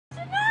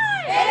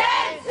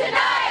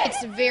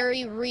it's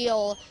very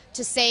real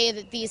to say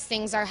that these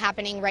things are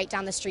happening right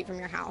down the street from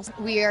your house.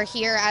 We are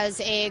here as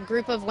a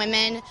group of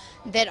women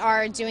that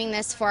are doing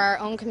this for our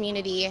own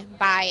community,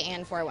 by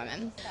and for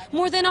women.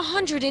 More than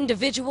 100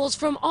 individuals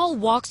from all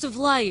walks of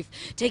life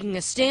taking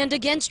a stand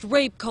against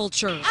rape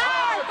culture.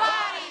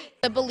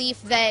 The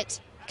belief that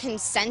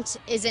consent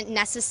isn't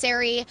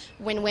necessary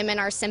when women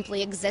are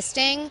simply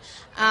existing.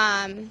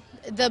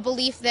 The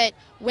belief that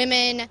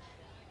women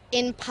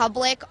in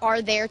public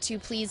are there to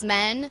please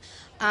men.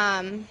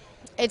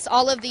 It's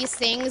all of these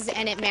things,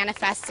 and it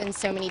manifests in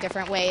so many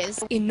different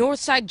ways. In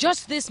Northside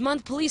just this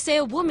month, police say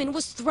a woman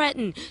was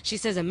threatened. She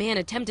says a man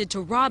attempted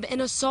to rob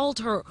and assault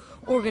her.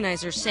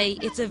 Organizers say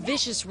it's a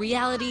vicious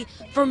reality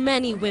for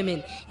many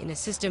women in a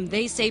system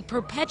they say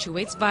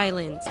perpetuates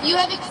violence. You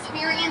have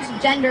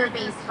experienced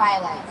gender-based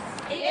violence.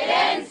 It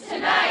ends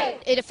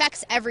tonight. It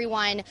affects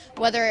everyone,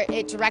 whether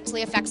it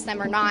directly affects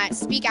them or not.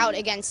 Speak out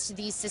against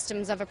these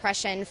systems of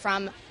oppression,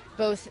 from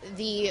both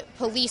the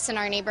police in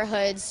our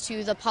neighborhoods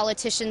to the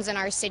politicians in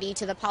our city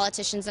to the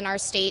politicians in our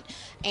state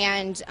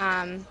and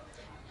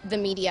the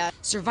media.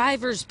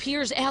 Survivors,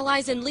 peers,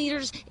 allies, and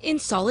leaders in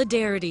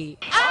solidarity.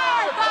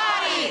 Our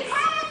bodies!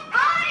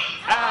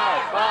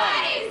 Our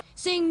bodies!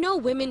 Saying no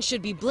women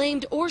should be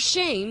blamed or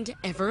shamed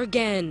ever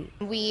again.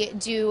 We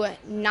do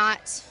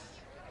not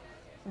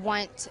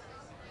want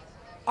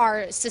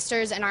our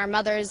sisters and our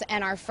mothers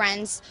and our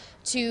friends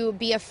to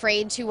be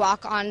afraid to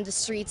walk on the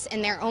streets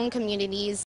in their own communities.